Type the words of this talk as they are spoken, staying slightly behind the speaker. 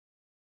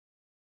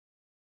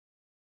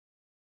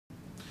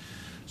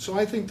So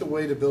I think the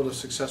way to build a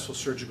successful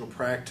surgical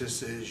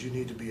practice is you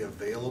need to be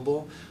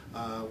available.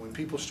 When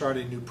people start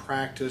a new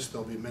practice,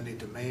 there'll be many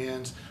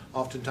demands.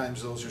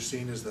 Oftentimes those are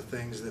seen as the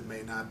things that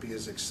may not be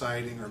as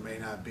exciting or may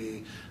not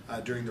be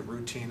during the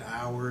routine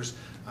hours.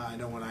 I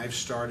know when I've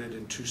started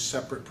in 2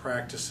 separate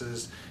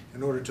practices,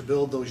 in order to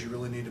build those you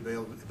really need to be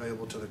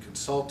available to the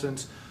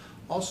consultants.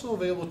 Also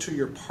available to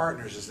your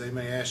partners, as they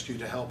may ask you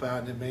to help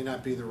out and it may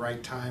not be the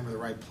right time or the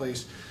right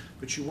place,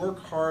 but you work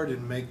hard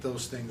and make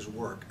those things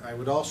work. I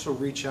would also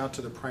reach out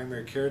to the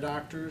primary care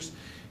doctors.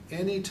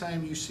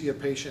 Anytime you see a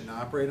patient and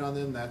operate on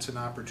them, that's an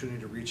opportunity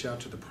to reach out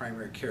to the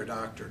primary care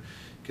doctor.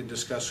 You can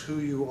discuss who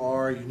you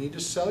are. You need to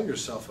sell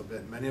yourself a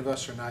bit. Many of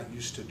us are not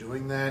used to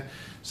doing that,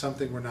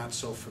 something we're not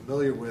so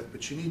familiar with,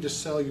 but you need to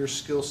sell your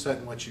skill set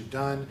and what you've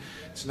done.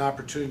 It's an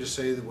opportunity to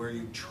say that where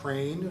you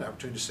trained, an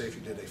opportunity to say if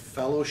you did a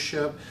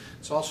fellowship.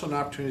 It's also an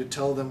opportunity to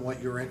tell them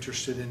what you're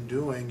interested in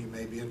doing. You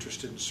may be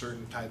interested in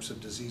certain types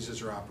of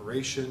diseases or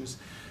operations.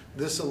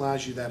 This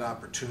allows you that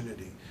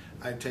opportunity.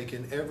 I've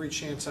taken every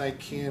chance I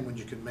can when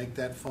you can make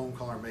that phone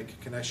call or make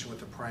a connection with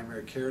the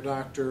primary care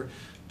doctor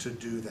to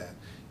do that.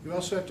 You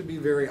also have to be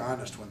very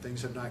honest. When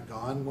things have not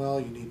gone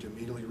well, you need to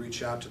immediately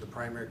reach out to the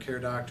primary care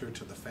doctor,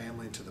 to the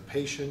family, and to the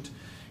patient.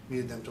 You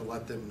need them to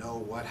let them know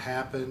what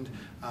happened.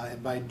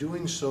 And by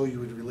doing so,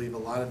 you would relieve a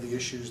lot of the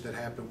issues that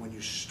happen when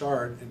you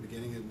start and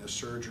beginning in the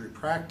surgery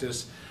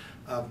practice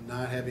of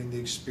not having the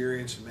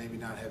experience and maybe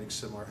not having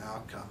similar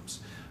outcomes.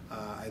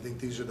 I think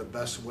these are the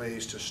best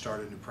ways to start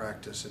a new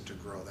practice and to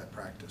grow that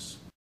practice.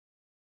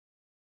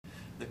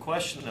 The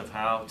question of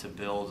how to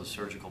build a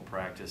surgical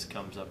practice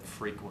comes up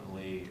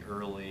frequently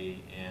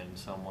early in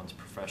someone's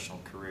professional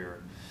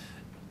career.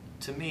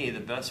 To me, the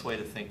best way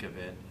to think of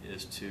it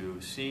is to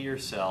see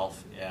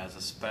yourself as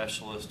a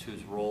specialist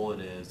whose role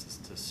it is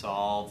to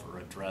solve or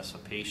address a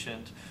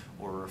patient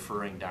or a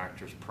referring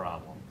doctor's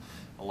problem.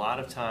 A lot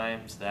of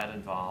times that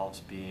involves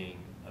being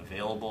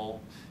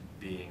available,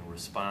 being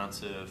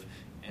responsive,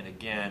 and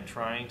again,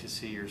 trying to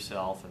see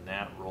yourself in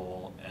that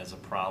role as a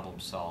problem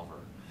solver.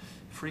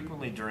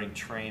 Frequently during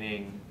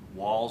training,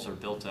 walls are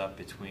built up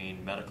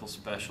between medical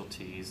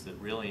specialties that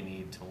really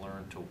need to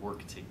learn to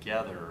work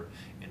together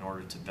in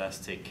order to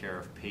best take care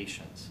of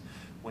patients.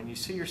 When you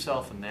see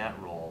yourself in that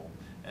role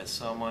as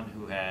someone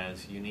who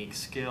has unique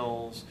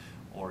skills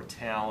or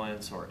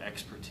talents or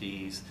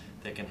expertise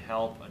that can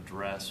help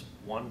address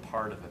one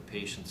part of a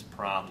patient's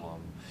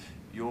problem,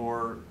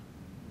 your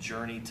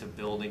journey to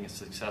building a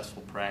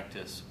successful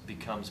practice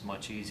becomes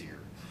much easier.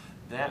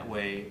 That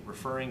way,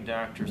 referring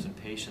doctors and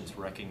patients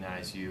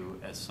recognize you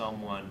as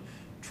someone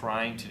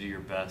trying to do your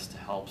best to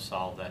help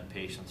solve that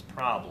patient's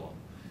problem.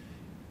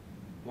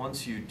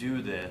 Once you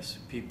do this,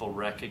 people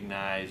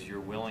recognize your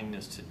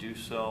willingness to do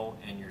so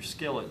and your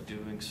skill at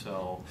doing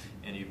so,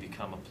 and you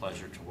become a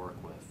pleasure to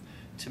work with.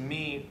 To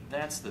me,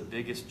 that's the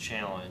biggest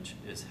challenge,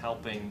 is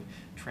helping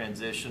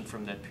transition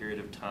from that period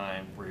of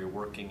time where you're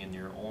working in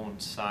your own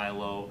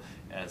silo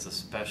as a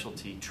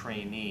specialty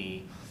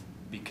trainee,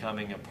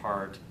 becoming a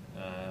part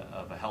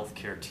of a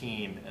healthcare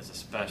team as a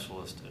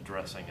specialist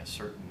addressing a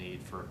certain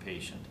need for a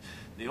patient.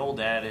 The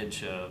old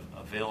adage of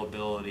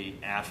availability,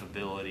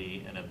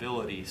 affability, and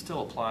ability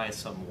still applies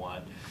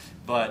somewhat,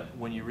 but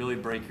when you really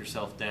break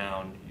yourself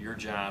down, your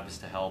job is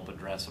to help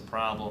address a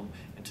problem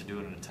and to do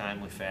it in a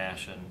timely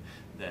fashion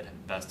that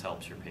best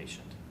helps your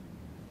patient.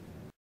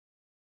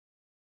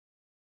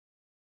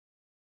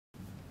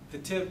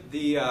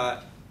 The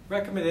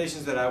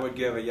recommendations that I would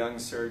give a young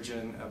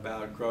surgeon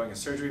about growing a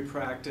surgery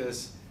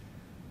practice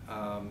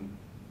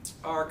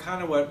are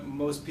kind of what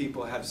most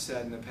people have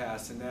said in the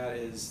past, and that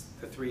is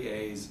the 3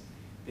 A's: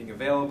 being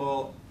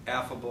available,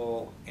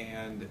 affable,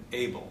 and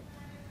able.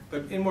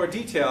 But in more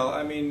detail,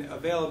 I mean,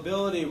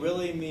 availability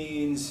really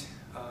means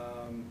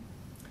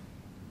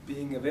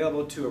being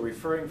available to a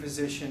referring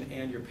physician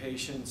and your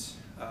patients.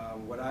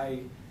 What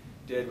I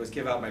did was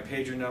give out my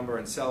pager number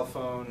and cell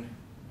phone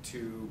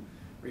to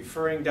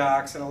referring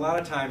docs, and a lot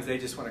of times they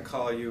just want to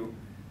call you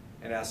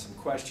and ask some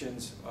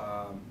questions.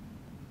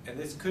 And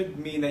this could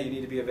mean that you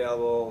need to be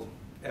available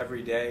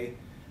every day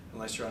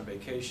unless you're on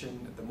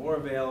vacation. The more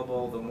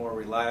available, the more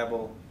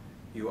reliable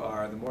you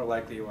are, the more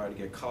likely you are to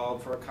get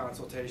called for a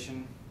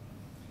consultation.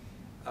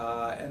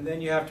 And then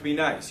you have to be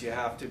nice. You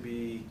have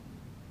to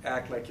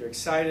act like you're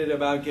excited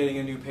about getting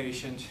a new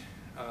patient,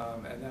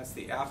 and that's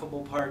the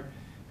affable part,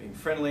 being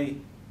friendly,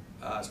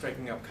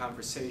 striking up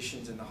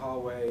conversations in the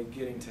hallway,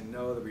 getting to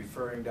know the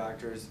referring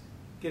doctors,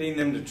 getting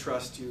them to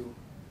trust you.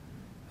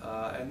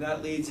 And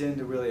that leads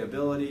into really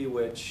ability,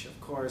 which of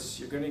course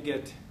you're going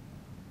to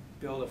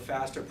build a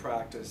faster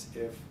practice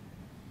if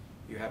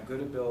you have good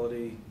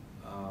ability,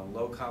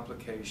 low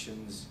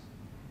complications,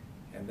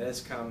 and this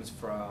comes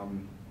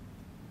from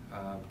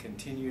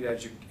continued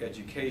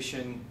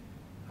education,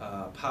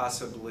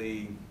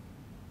 possibly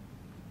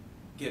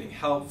getting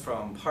help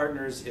from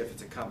partners if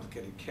it's a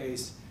complicated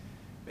case,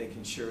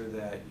 making sure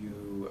that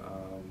you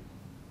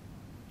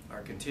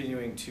are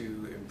continuing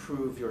to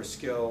improve your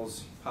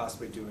skills,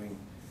 possibly doing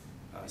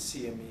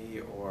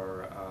CME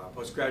or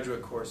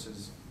postgraduate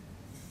courses,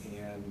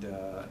 And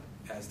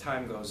as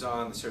time goes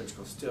on, the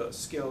surgical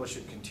skill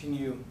should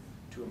continue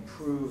to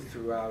improve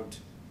throughout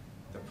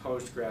the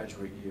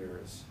postgraduate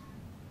years.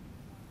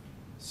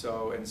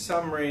 So in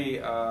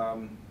summary,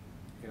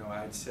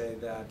 I'd say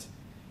that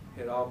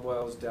it all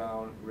boils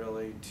down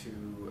really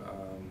to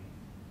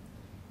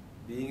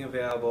being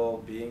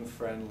available, being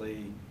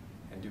friendly,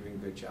 and doing a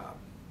good job.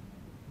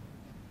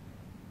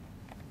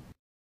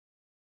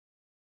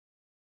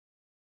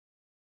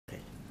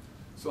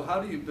 So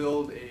how do you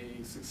build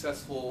a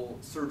successful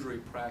surgery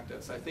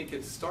practice? I think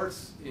it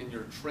starts in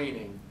your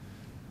training.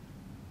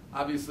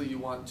 Obviously you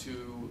want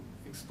to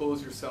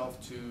expose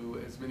yourself to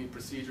as many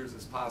procedures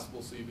as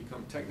possible so you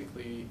become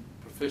technically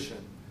proficient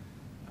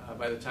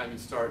by the time you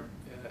start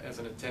as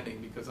an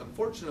attending, because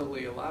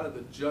unfortunately a lot of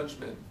the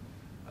judgment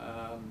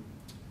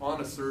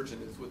on a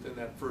surgeon is within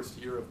that first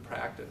year of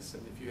practice,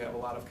 and if you have a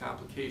lot of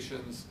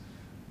complications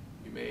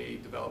you may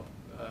develop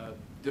a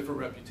different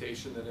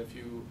reputation than if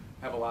you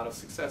have a lot of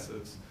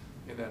successes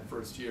in that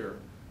first year.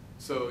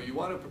 So you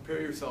want to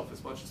prepare yourself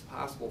as much as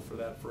possible for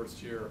that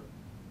first year.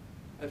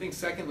 I think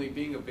secondly,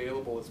 being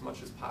available as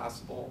much as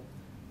possible.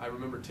 I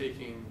remember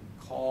taking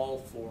call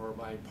for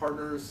my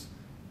partners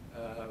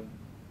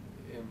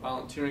and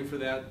volunteering for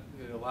that.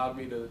 It allowed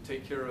me to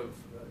take care of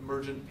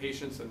emergent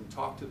patients and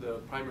talk to the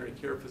primary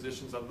care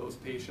physicians of those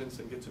patients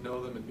and get to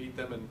know them and meet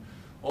them and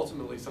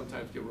ultimately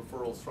sometimes get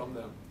referrals from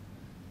them.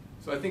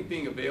 So I think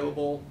being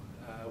available,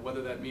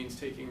 whether that means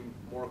taking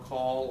more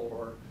call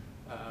or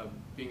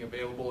being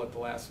available at the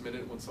last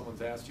minute when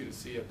someone's asked you to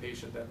see a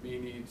patient that may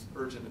need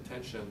urgent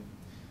attention.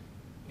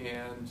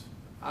 And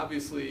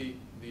obviously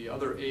the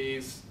other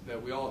A's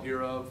that we all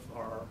hear of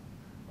are,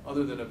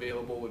 other than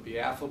available, would be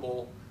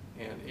affable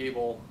and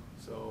able.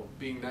 So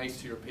being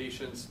nice to your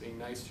patients, being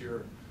nice to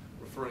your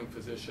referring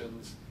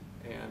physicians,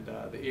 and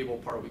the able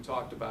part we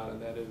talked about,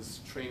 and that is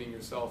training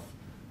yourself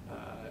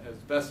as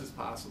best as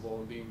possible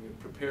and being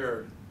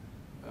prepared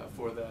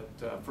for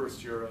that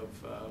first year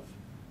of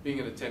being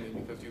an attending,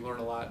 because you learn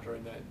a lot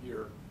during that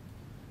year.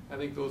 I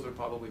think those are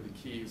probably the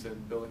keys in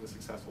building a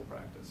successful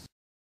practice.